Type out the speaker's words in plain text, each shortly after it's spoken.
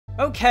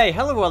Okay,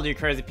 hello all you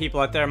crazy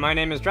people out there, my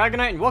name is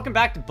Dragonite and welcome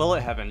back to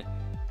Bullet Heaven.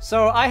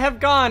 So I have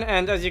gone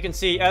and as you can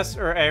see S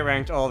or A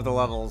ranked all of the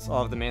levels,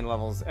 all of the main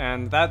levels,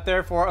 and that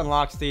therefore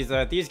unlocks these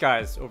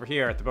guys over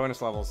here at the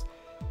bonus levels.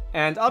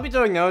 And I'll be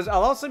doing those.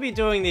 I'll also be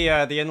doing the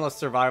endless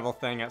survival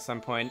thing at some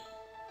point.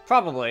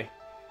 Probably.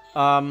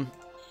 Let's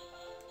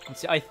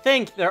see, I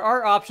think there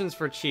are options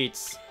for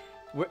cheats.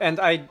 And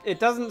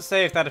it doesn't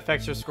say if that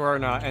affects your score or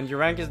not, and your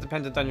rank is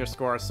dependent on your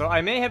score, so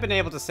I may have been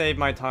able to save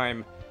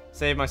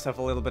myself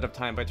a little bit of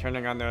time by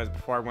turning on those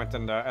before I went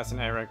into S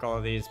and A rank all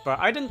of these, but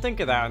I didn't think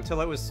of that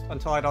until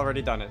I'd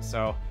already done it,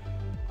 so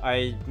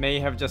I may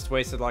have just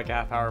wasted like a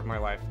half hour of my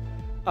life.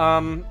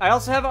 I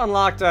also have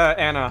unlocked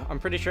Anna. I'm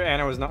pretty sure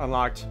Anna was not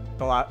unlocked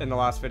in the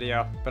last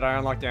video, but I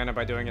unlocked Anna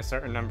by doing a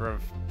certain number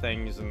of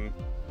things in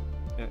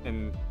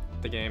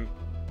the game.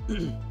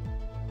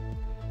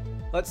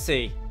 Let's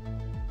see.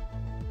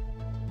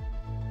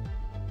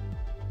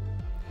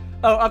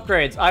 Oh,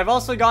 upgrades. I've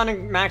also gone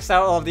and maxed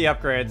out all of the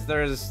upgrades.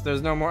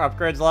 There's no more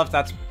upgrades left.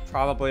 That's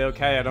probably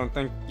okay. I don't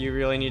think you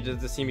really needed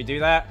to see me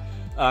do that.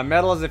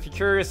 Medals, if you're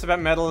curious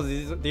about medals,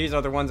 these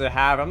are the ones I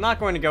have. I'm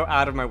not going to go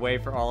out of my way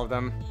for all of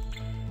them.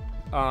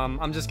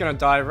 I'm just going to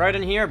dive right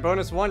in here.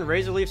 Bonus 1,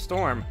 Razor Leaf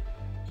Storm.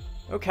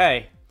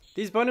 Okay.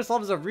 These bonus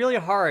levels are really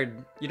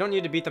hard. You don't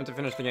need to beat them to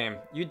finish the game.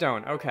 You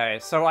don't. Okay,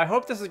 so I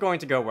hope this is going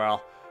to go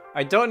well.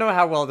 I don't know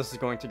how well this is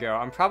going to go.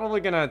 I'm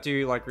probably going to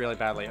do, like, really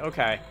badly.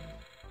 Okay.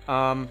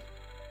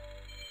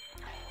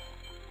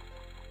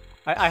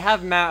 I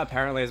have Matt,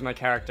 apparently, as my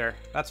character.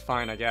 That's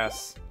fine, I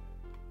guess.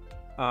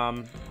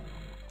 I'm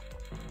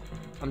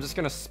just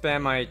gonna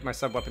spam my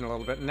sub-weapon a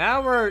little bit.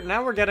 Now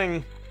we're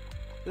getting...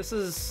 This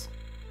is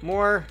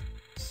more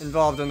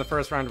involved than the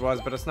first round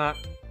was, but it's not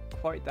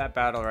quite that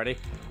bad already.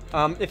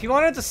 If you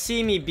wanted to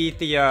see me beat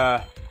the,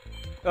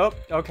 Oh,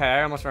 okay,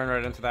 I almost ran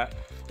right into that.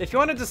 If you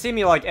wanted to see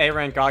me, like,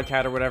 A-rank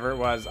Godcat or whatever it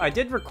was, I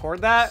did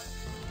record that.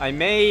 I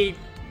may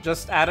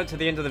just add it to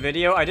the end of the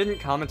video. I didn't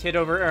commentate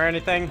over it or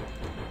anything.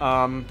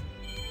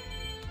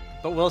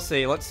 But we'll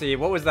see. Let's see.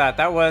 What was that?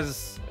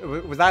 Was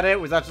that it?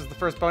 Was that just the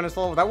first bonus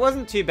level? That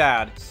wasn't too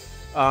bad.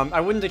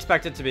 I wouldn't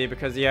expect it to be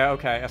because, yeah,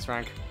 okay, S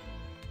rank.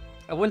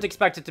 I wouldn't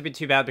expect it to be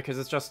too bad because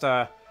it's just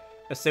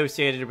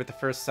associated with the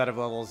first set of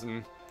levels,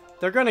 and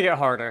they're going to get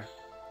harder.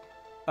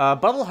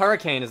 Bubble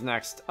Hurricane is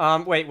next.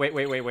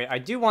 Wait. I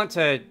do want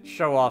to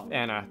show off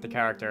Anna, the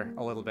character,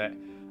 a little bit.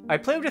 I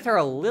played with her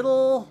a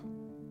little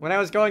when I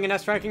was going in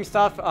S ranking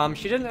stuff.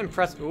 She didn't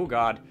impress... Oh,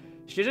 God.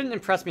 She didn't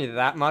impress me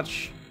that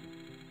much.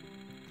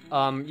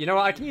 You know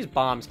what? I can use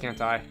bombs,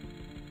 can't I?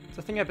 It's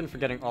the thing I've been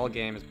forgetting all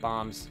game is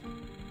bombs.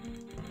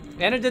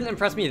 Anna didn't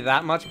impress me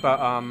that much, but,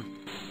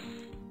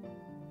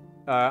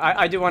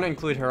 I do want to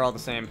include her all the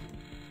same.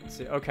 Let's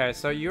see. Okay,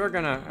 so you're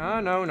gonna...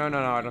 Oh, no,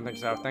 I don't think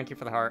so. Thank you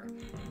for the heart.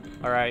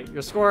 Alright,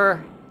 your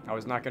score... I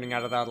was not getting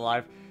out of that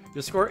alive.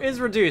 Your score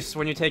is reduced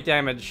when you take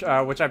damage,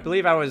 which I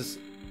believe I was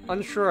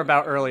unsure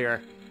about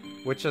earlier.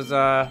 Which is,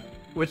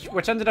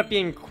 which ended up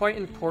being quite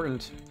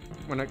important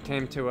when it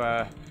came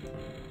to,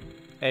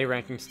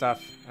 A-ranking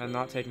stuff and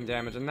not taking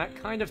damage and that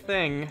kind of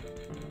thing.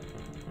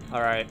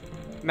 Alright.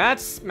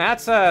 Matt's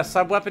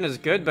sub-weapon is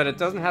good, but it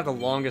doesn't have the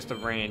longest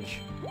of range.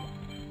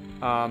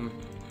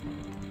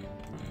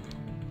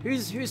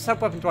 Whose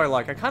sub-weapon do I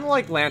like? I kind of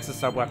like Lance's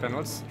sub-weapon.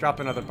 Let's drop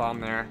another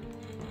bomb there.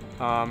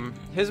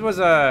 His was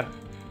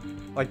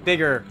like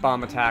bigger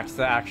bomb attacks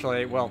that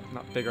actually, well,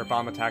 not bigger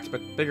bomb attacks,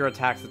 but bigger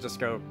attacks that just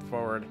go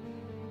forward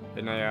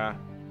in a,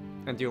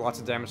 and do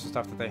lots of damage to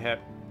stuff that they hit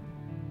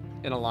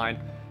in a line.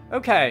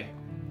 Okay.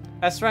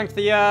 S-rank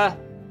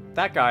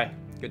that guy.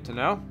 Good to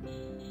know.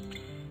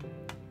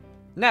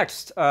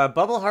 Next,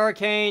 Bubble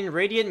Hurricane,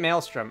 Radiant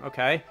Maelstrom.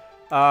 Okay.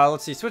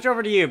 Let's see. Switch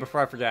over to you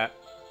before I forget.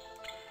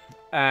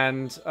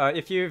 And,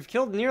 if you've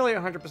killed nearly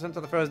 100%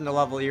 of the foes in the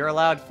level, you're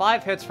allowed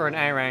 5 hits for an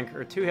A rank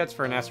or 2 hits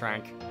for an S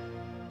rank.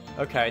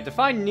 Okay,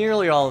 define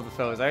nearly all of the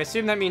foes. I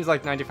assume that means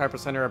like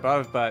 95% or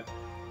above, but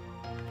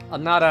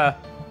I'm not,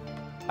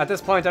 at this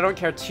point, I don't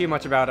care too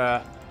much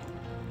about,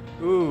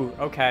 Ooh,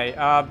 okay,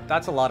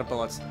 that's a lot of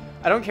bullets.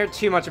 I don't care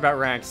too much about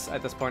ranks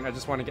at this point. I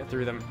just want to get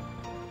through them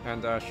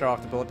and show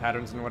off the bullet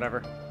patterns and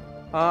whatever.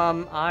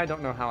 I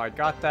don't know how I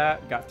got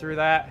through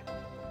that.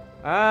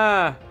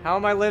 Ah, how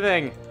am I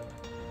living?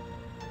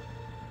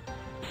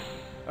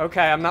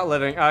 Okay, I'm not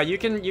living. You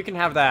can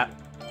have that.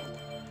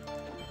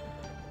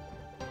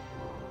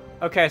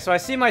 Okay, so I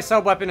see my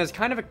sub-weapon is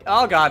kind of a...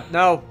 Oh, God,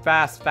 no.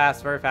 Fast,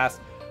 very fast.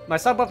 My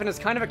sub-weapon is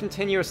kind of a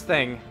continuous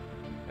thing.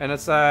 And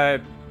it's,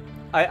 I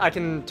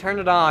can turn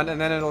it on,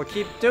 and then it'll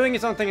keep doing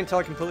its own thing until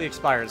it completely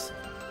expires.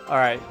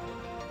 Alright.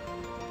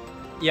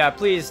 Yeah,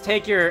 please,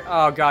 take your...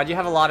 Oh, God, you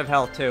have a lot of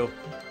health, too.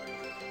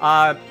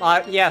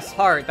 Yes,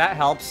 heart, that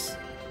helps.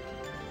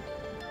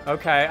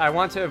 Okay, I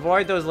want to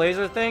avoid those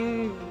laser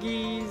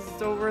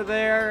thingies over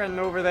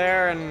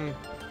there, and...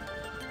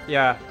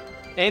 Yeah.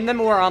 Aim them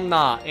where I'm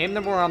not. They're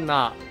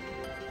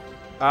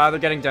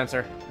getting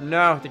denser.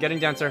 No, they're getting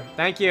denser.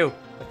 Thank you,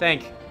 I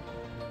think.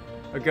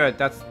 Oh, good,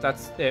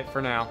 that's it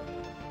for now.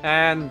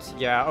 And,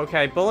 yeah,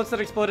 okay, bullets that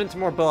explode into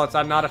more bullets,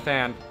 I'm not a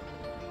fan.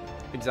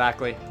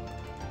 Exactly.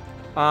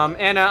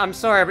 Anna, I'm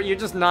sorry, but you're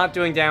just not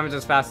doing damage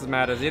as fast as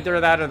Matt is. Either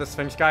that or the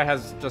Sphinx guy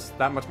has just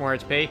that much more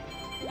HP.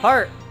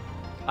 Heart!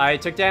 I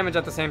took damage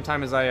at the same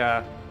time as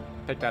I,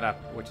 picked that up,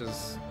 which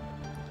is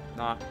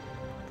not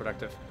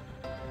productive.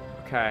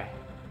 Okay.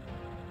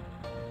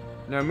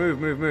 No,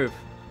 move.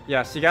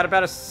 Yes, you got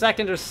about a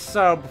second or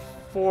so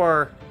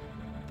before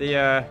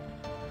the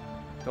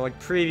like,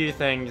 preview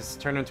things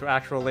turn into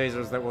actual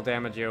lasers that will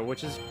damage you,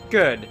 which is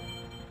good.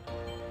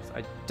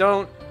 I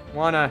don't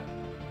want to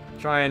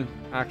try and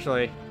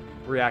actually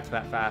react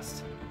that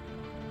fast.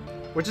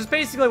 Which is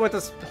basically what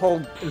this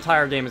whole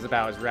entire game is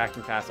about, is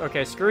reacting fast.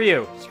 Okay, screw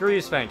you. Screw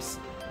you, Sphinx.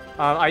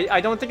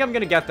 I don't think I'm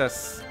gonna get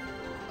this.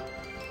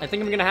 I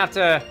think I'm gonna have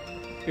to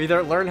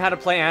either learn how to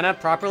play Anna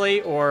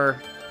properly,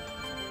 or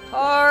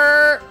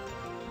I'm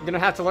gonna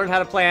have to learn how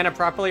to play Anna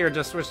properly, or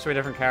just switch to a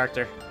different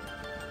character.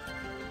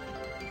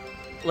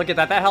 Look at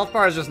that. That health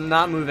bar is just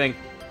not moving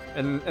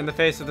in the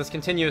face of this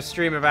continuous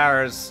stream of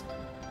arrows.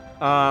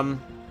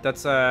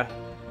 That's, that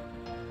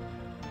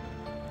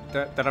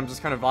I'm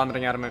just kind of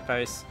vomiting out of my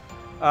face.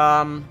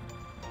 Ow.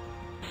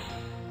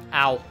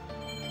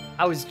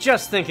 I was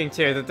just thinking,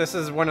 too, that this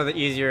is one of the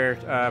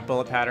easier,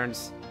 bullet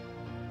patterns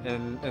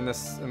in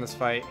this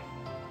fight.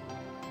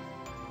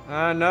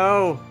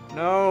 No.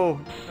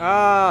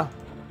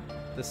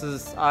 This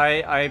is,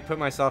 I put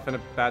myself in a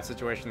bad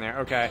situation there.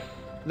 Okay.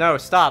 No,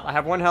 stop. I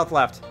have 1 health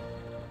left.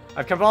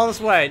 I've come all this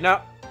way. No.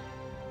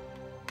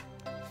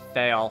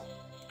 Fail.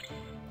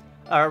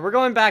 Alright, we're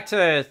going back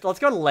to... Let's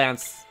go to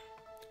Lance.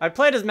 I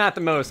played as Matt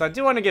the most. I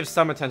do want to give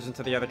some attention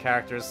to the other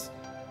characters.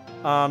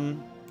 So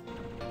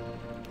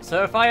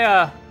if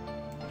I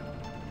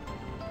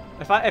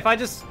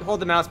just hold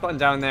the mouse button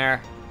down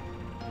there,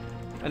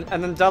 and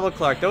then double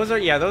click, those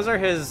are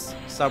his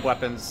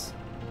sub-weapons.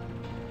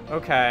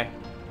 Okay.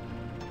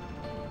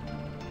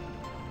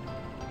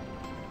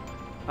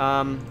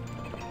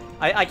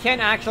 I can't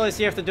actually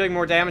see if they're doing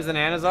more damage than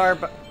Anna's are,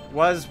 but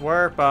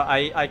were, but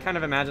I kind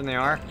of imagine they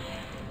are.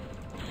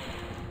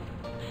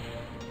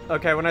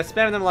 Okay, when I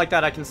spam them like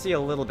that, I can see a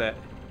little bit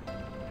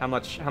how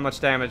much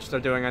damage they're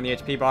doing on the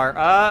HP bar.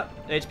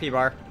 HP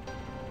bar.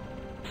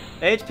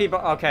 HP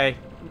bar. Okay,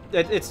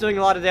 it's doing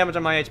a lot of damage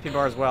on my HP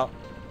bar as well.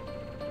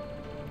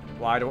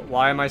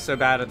 Why am I so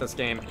bad at this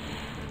game?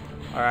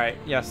 All right.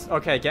 Yes.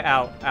 Okay. Get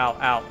out.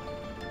 Out.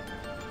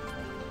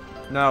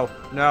 No.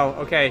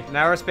 Okay.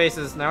 Narrow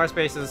spaces.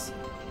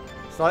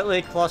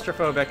 Slightly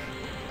claustrophobic.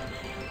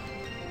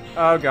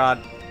 Oh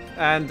god.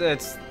 And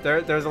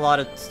there's a lot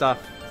of stuff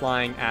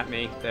flying at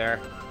me there.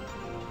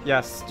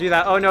 Yes, do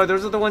that. Oh no,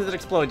 those are the ones that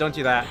explode. Don't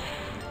do that.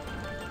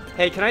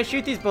 Hey, can I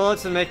shoot these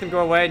bullets and make them go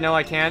away? No,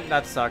 I can't.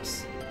 That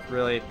sucks.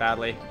 Really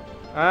badly.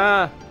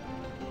 Alright.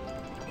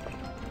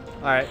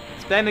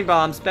 Spamming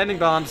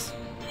bombs.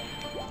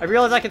 I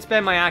realize I can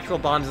spam my actual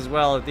bombs as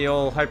well, the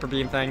old hyper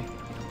beam thing.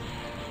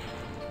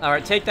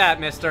 Alright, take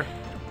that, mister.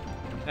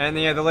 And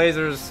the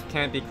lasers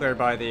can't be cleared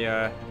by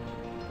the,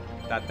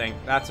 that thing.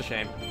 That's a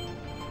shame.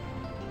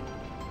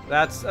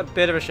 That's a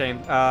bit of a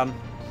shame.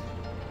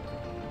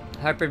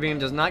 Hyper beam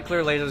does not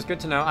clear lasers.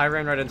 Good to know. I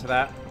ran right into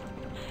that.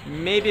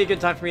 Maybe a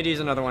good time for me to use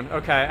another one.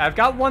 Okay, I've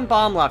got 1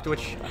 bomb left,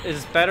 which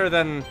is better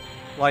than,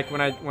 like, when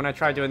I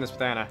tried doing this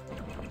with Anna.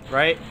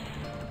 Right?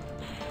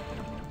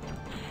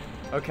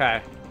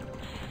 Okay.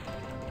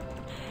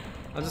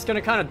 I'm just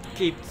gonna kind of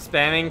keep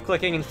spamming,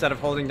 clicking instead of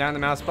holding down the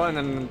mouse button,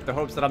 in the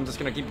hopes that I'm just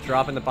gonna keep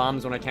dropping the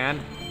bombs when I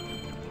can.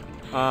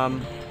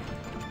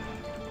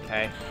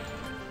 Okay.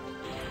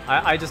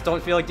 I just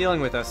don't feel like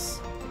dealing with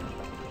this.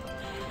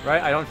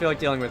 Right? I don't feel like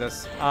dealing with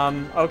this.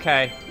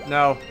 Okay.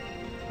 No.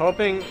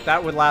 Hoping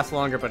that would last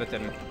longer, but it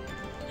didn't.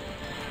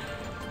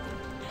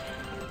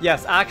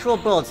 Yes, actual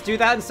bullets. Do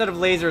that instead of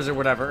lasers or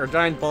whatever, or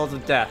giant balls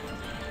of death.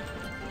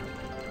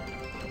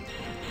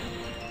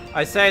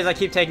 I say as I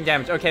keep taking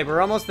damage. Okay,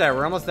 we're almost there.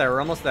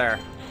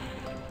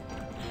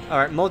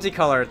 Alright,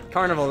 multicolored.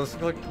 Carnival.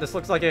 This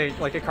looks like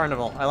a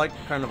carnival. I like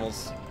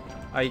carnivals.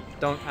 I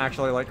don't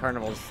actually like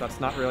carnivals. That's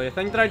not really a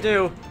thing that I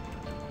do.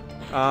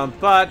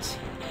 But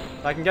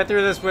if I can get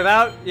through this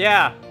without...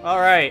 Yeah,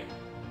 alright.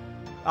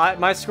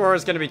 My score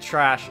is going to be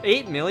trash.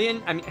 8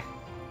 million? I mean...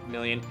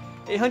 Million.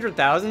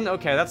 800,000?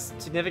 Okay, that's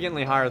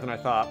significantly higher than I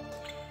thought.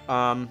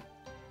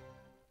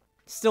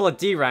 Still a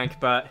D rank,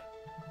 but...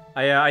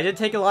 I did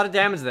take a lot of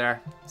damage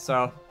there.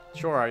 So,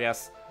 sure, I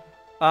guess.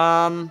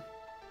 The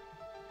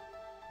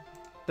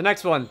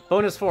next one.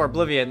 Bonus 4,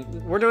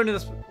 Oblivion. We're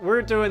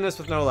doing this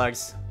with no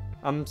legs.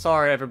 I'm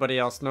sorry, everybody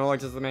else. No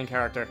legs is the main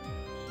character.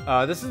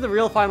 This is the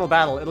real final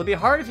battle. It'll be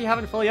hard if you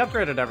haven't fully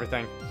upgraded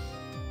everything.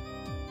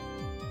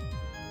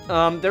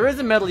 There is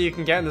a medal you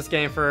can get in this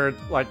game for,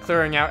 like,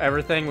 clearing out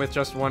everything with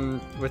just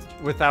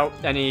without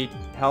any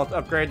health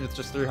upgrade with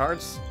just 3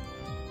 hearts.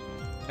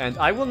 And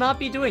I will not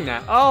be doing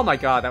that. Oh my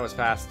god, that was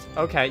fast.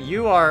 Okay,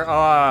 you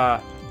are,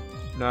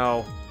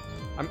 no.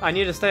 I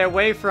need to stay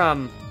away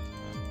from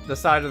the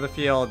side of the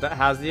field that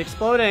has the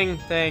exploding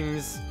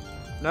things.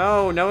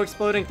 No, no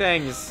exploding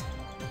things.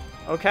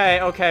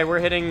 Okay, we're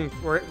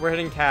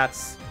hitting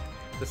cats.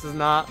 This is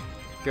not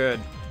good.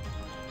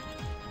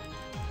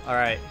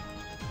 Alright.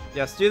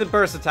 Yes, do the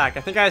burst attack.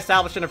 I think I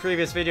established in a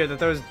previous video that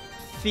those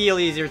feel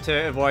easier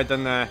to avoid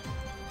than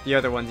the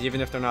other ones,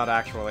 even if they're not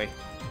actually.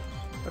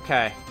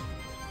 Okay.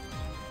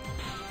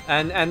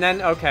 And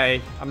then,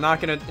 okay, I'm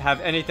not gonna have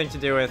anything to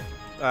do with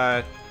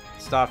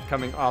stuff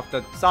coming off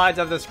the sides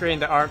of the screen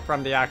that aren't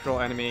from the actual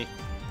enemy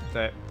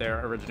that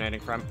they're originating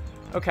from.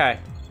 Okay.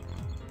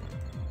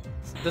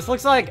 This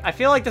looks like, I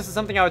feel like this is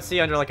something I would see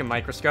under like a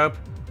microscope.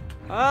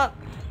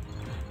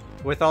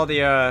 With all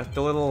the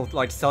little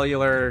like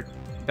cellular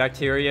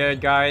bacteria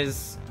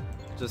guys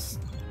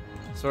just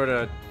sort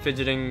of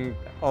fidgeting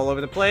all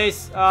over the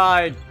place.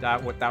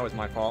 That was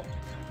my fault.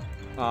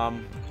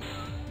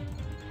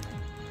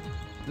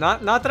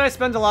 Not that I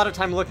spend a lot of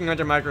time looking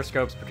under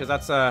microscopes, because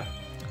it's a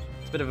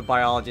bit of a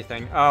biology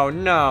thing. Oh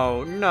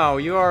no,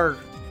 you are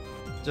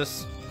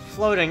just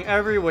floating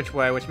every which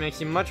way, which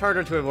makes you much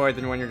harder to avoid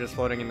than when you're just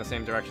floating in the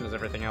same direction as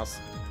everything else.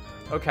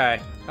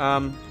 Okay,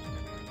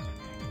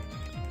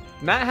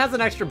 Matt has an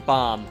extra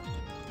bomb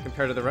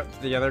compared to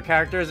the other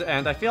characters,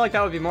 and I feel like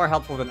that would be more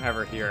helpful than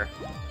ever here.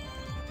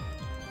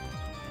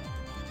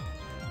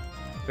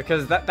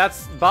 Because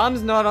that's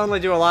bombs not only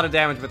do a lot of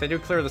damage, but they do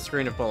clear the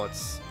screen of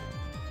bullets.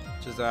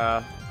 Which is,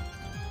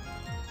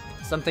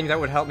 something that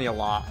would help me a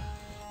lot.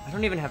 I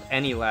don't even have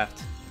any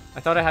left. I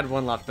thought I had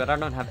one left, but I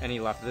don't have any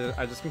left.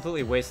 I just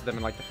completely wasted them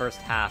in, like, the first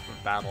half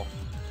of battle.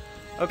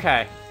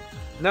 Okay.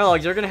 No,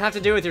 like, you're gonna have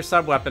to do it with your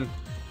sub-weapon.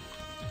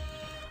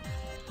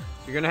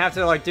 You're gonna have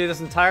to, like, do this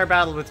entire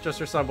battle with just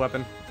your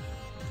sub-weapon.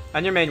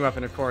 And your main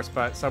weapon, of course,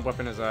 but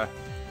sub-weapon is, the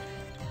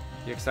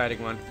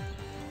exciting one.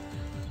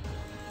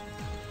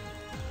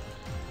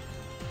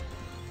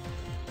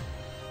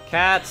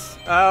 Cats!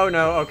 Oh,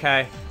 no,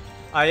 okay.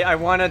 I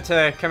wanted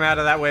to come out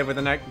of that wave with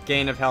a net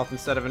gain of health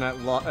instead of a net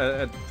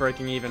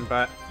breaking even,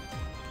 but...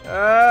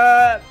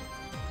 I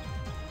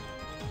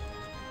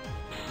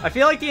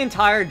feel like the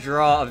entire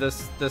draw of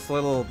this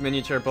little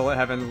miniature Bullet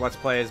Heaven Let's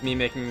Play is me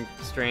making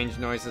strange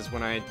noises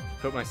when I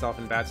put myself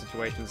in bad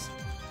situations.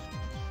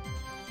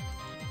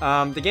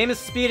 The game is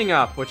speeding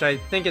up, which I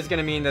think is going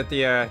to mean that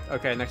the,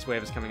 okay, next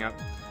wave is coming up.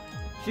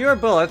 Fewer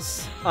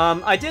bullets.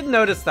 I did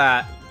notice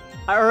that.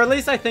 Or at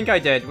least I think I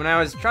did, when I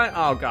was trying-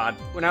 oh god.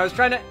 When I was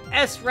trying to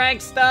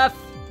S-rank stuff!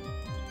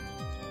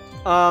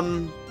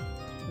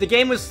 The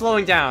game was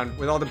slowing down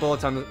with all the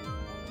bullets on the...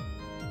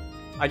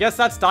 I guess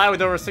that's die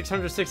with over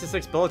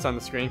 666 bullets on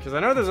the screen, because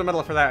I know there's a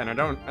medal for that, and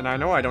I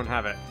know I don't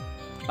have it.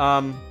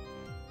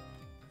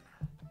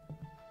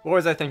 What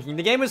was I thinking?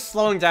 The game was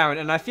slowing down,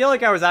 and I feel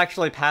like I was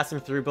actually passing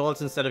through bullets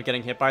instead of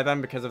getting hit by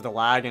them because of the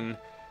lag and,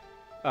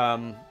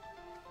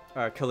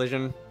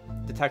 collision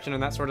detection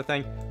and that sort of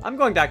thing. I'm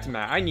going back to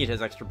Matt. I need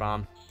his extra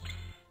bomb.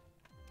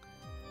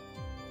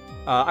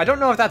 I don't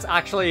know if that's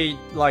actually,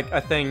 like,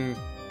 a thing,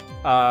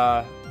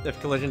 if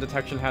collision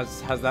detection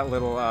has that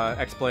little,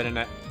 exploit in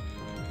it.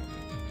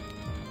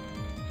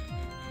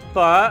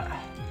 But,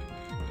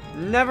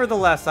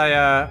 nevertheless,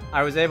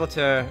 I was able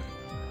to...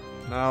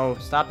 No,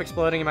 stop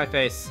exploding in my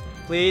face.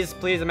 Please,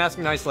 please, I'm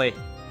asking nicely.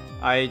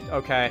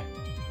 Okay.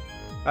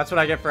 That's what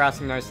I get for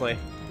asking nicely.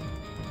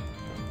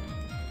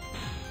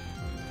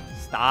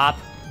 Stop.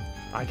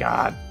 My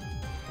god.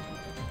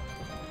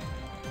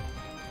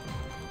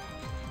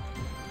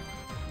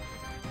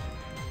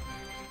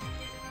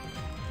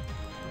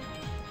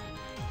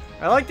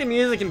 I like the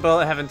music in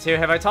Bullet Heaven too.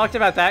 Have I talked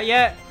about that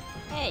yet?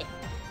 Hey.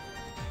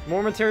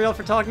 More material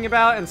for talking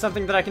about, and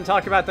something that I can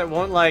talk about that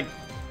won't, like,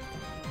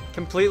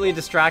 completely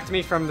distract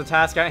me from the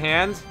task at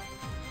hand?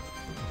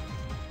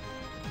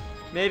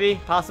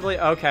 Maybe? Possibly?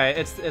 Okay,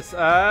 it's,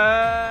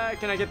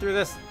 can I get through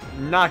this?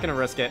 Not gonna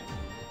risk it.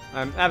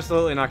 I'm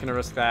absolutely not gonna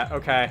risk that.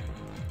 Okay.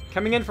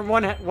 Coming in from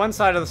one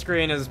side of the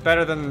screen is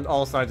better than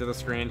all sides of the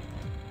screen.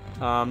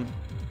 I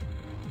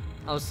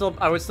would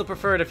still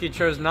prefer it if you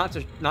chose not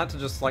to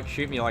just, like,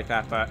 shoot me like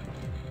that, but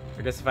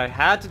I guess if I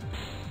had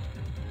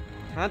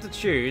to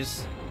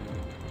choose.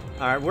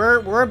 Alright,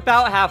 we're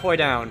about halfway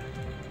down.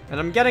 And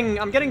I'm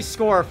getting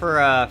score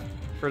for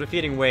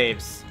defeating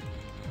waves,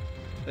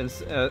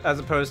 as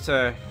opposed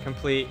to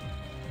complete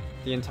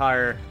the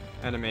entire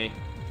enemy,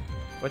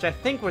 which I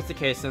think was the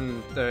case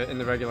in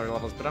the regular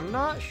levels, but I'm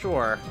not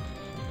sure.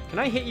 Can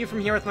I hit you from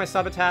here with my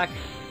sub attack?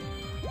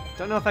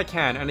 Don't know if I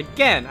can. And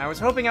again, I was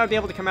hoping I would be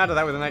able to come out of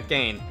that with a net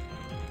gain,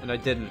 and I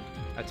didn't.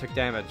 I took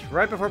damage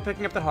right before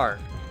picking up the heart.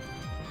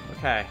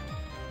 Okay.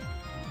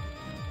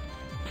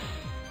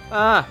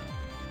 Ah.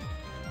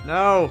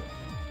 No.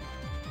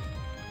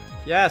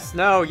 Yes,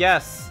 no,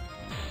 yes.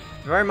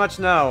 Very much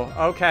no.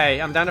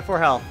 Okay, I'm down to 4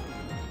 health.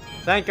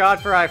 Thank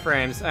God for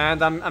iframes,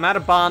 and I'm out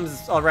of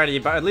bombs already,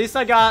 but at least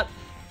I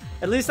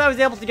was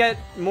able to get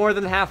more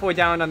than halfway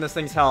down on this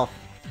thing's health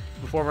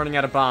before running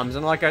out of bombs,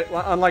 unlike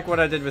what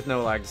I did with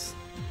no legs.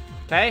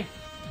 Okay?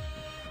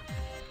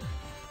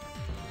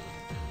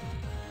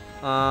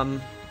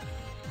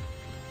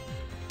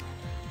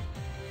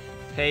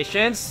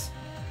 Patience.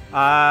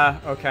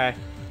 Okay.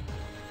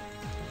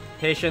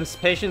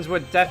 Patience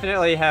would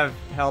definitely have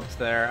helped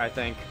there, I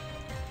think.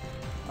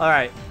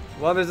 Alright.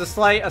 Well, there's a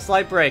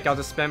slight break. I'll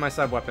just spam my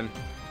sub-weapon.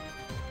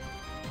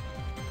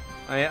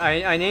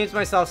 I named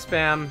myself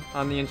Spam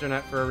on the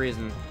internet for a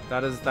reason.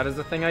 That is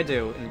the thing I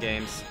do in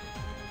games.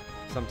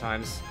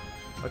 Sometimes.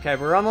 Okay,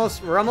 we're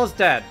almost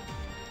dead.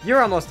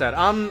 You're almost dead.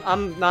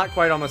 I'm not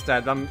quite almost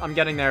dead. I'm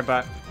getting there,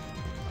 but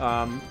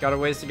got a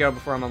ways to go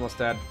before I'm almost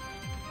dead.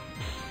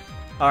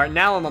 Alright,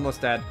 now I'm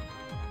almost dead.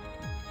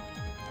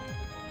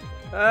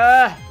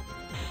 I'm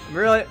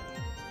really...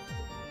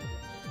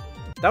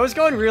 That was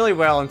going really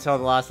well until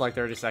the last, like,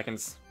 30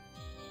 seconds.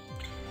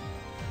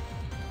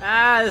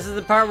 Ah, this is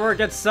the part where it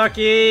gets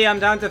sucky. I'm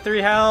down to 3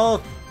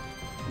 health.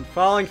 I'm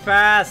falling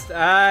fast.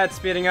 Ah, it's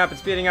speeding up.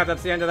 It's speeding up.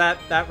 That's the end of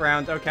that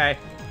round. Okay.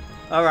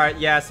 Alright,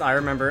 yes, I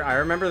remember. I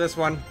remember this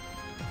one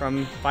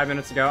from 5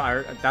 minutes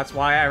ago. That's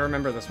why I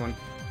remember this one.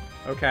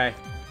 Okay.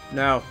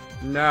 No.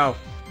 No.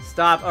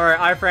 Stop.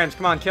 Alright, iframes.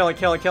 Come on, kill it,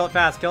 kill it, kill it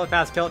fast, kill it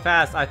fast, kill it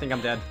fast. I think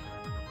I'm dead.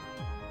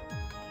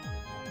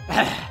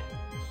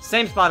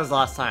 Same spot as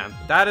last time.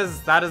 That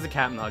is a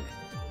cat mug.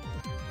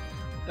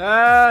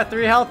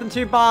 3 health and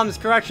 2 bombs.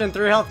 Correction,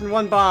 3 health and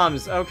 1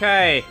 bombs.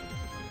 Okay.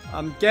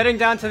 I'm getting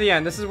down to the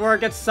end. This is where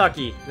it gets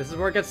sucky. This is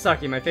where it gets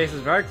sucky. My face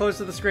is very close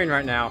to the screen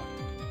right now.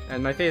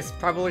 And my face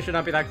probably should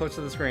not be that close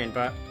to the screen,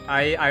 but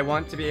I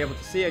want to be able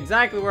to see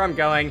exactly where I'm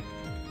going.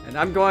 And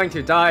I'm going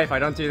to die if I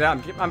don't do that.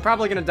 I'm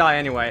probably going to die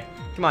anyway.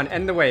 Come on,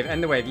 end the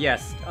wave,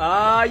 yes.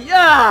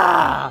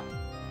 Yeah!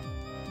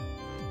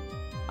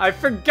 I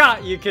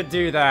forgot you could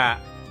do that.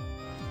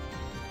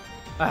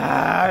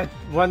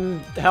 1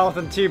 health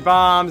and 2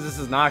 bombs. This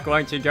is not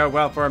going to go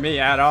well for me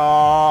at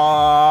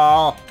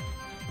all.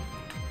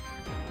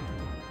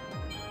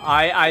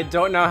 I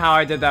don't know how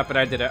I did that, but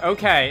I did it.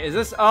 Okay, is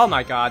this... Oh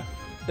my god.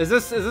 Is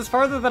this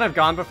farther than I've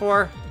gone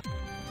before?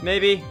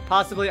 Maybe.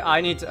 Possibly.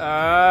 I need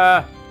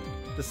to...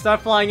 The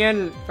stuff flying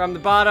in from the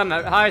bottom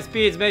at high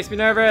speeds makes me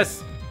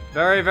nervous.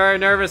 Very, very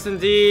nervous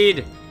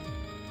indeed.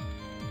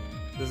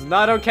 This is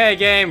not okay,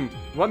 game.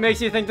 What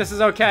makes you think this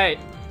is okay?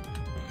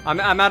 I'm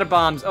out of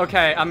bombs.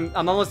 Okay, I'm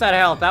almost out of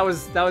health. That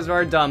was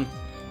very dumb.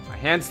 My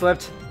hand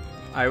slipped.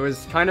 I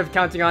was kind of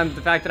counting on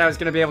the fact that I was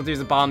gonna be able to use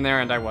a bomb there,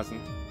 and I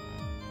wasn't.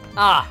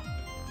 Ah.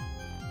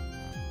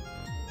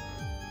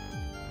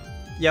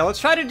 Yeah, let's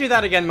try to do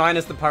that again,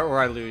 minus the part where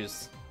I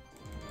lose.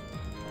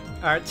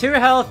 Alright, 2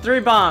 health, 3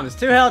 bombs.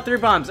 2 health, 3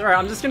 bombs. Alright,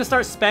 I'm just gonna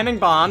start spamming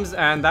bombs,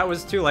 and that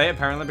was too late,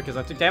 apparently, because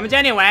I took damage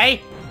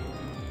anyway!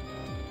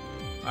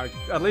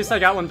 At least I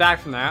got one back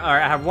from that.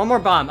 Alright, I have 1 more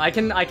bomb. I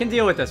can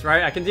deal with this,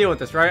 right? I can deal with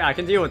this, right? I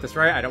can deal with this,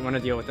 right? I don't want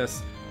to deal with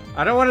this.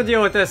 I don't want to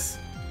deal with this.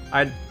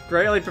 I'd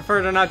greatly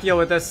prefer to not deal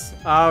with this.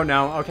 Oh,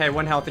 no. Okay,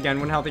 1 health again,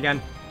 1 health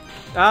again.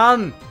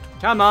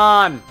 Come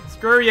on!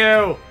 Screw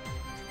you!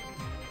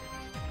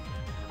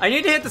 I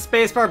need to hit the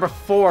spacebar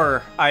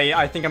before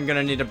I think I'm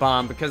gonna need a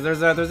bomb, because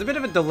there's a bit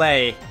of a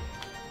delay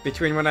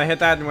between when I hit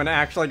that and when it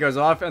actually goes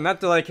off, and that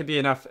delay could be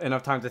enough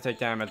time to take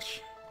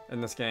damage in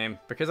this game,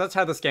 because that's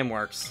how this game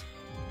works.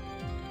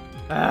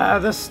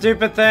 This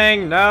stupid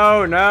thing!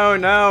 No, no,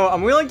 no!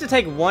 I'm willing to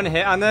take 1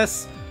 hit on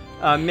this,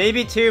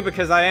 maybe 2,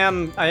 because I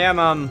do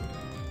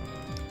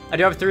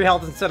have 3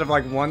 health instead of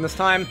like 1 this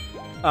time.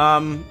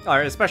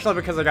 Alright, especially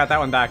because I got that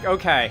one back.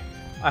 Okay,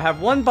 I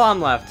have 1 bomb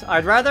left.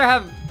 I'd rather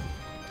have...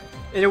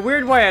 In a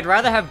weird way, I'd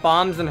rather have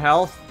bombs than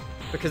health,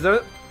 because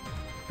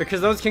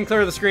those can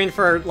clear the screen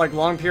for like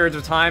long periods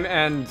of time,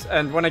 and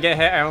when I get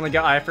hit, I only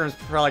get iframes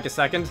for like a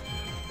second.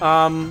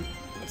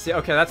 Let's see.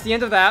 Okay, that's the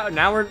end of that.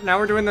 Now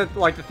we're doing the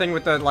thing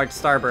with the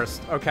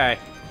starburst. Okay,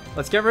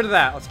 let's get rid of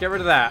that. Let's get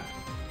rid of that.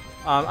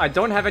 I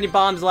don't have any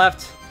bombs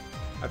left.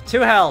 I have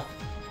 2 health.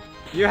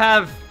 You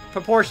have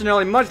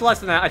proportionally much less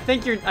than that. I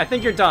think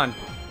you're done.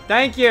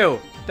 Thank you.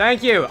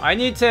 Thank you. I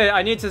need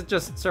to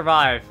just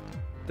survive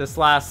this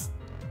last.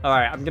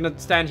 Alright, I'm gonna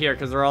stand here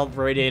because they're all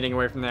radiating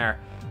away from there.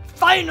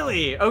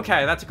 Finally!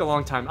 Okay, that took a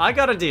long time. I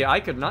got a D. I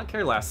could not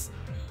care less.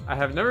 I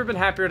have never been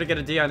happier to get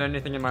a D on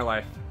anything in my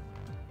life.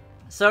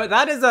 So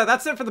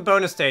that's it for the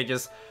bonus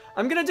stages.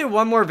 I'm gonna do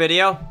 1 more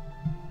video.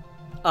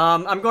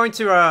 I'm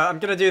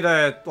gonna do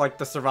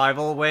the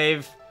survival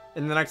wave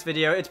in the next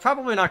video. It's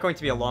probably not going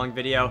to be a long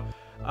video.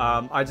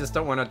 I just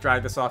don't want to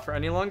drag this off for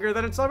any longer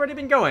than it's already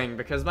been going,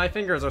 because my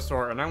fingers are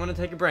sore and I want to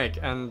take a break,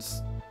 and...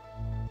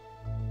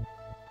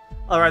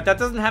 Alright, that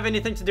doesn't have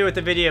anything to do with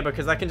the video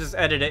because I can just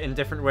edit it in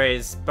different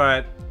ways,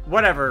 but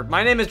whatever.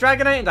 My name is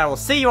Dragonite, and I will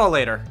see you all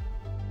later.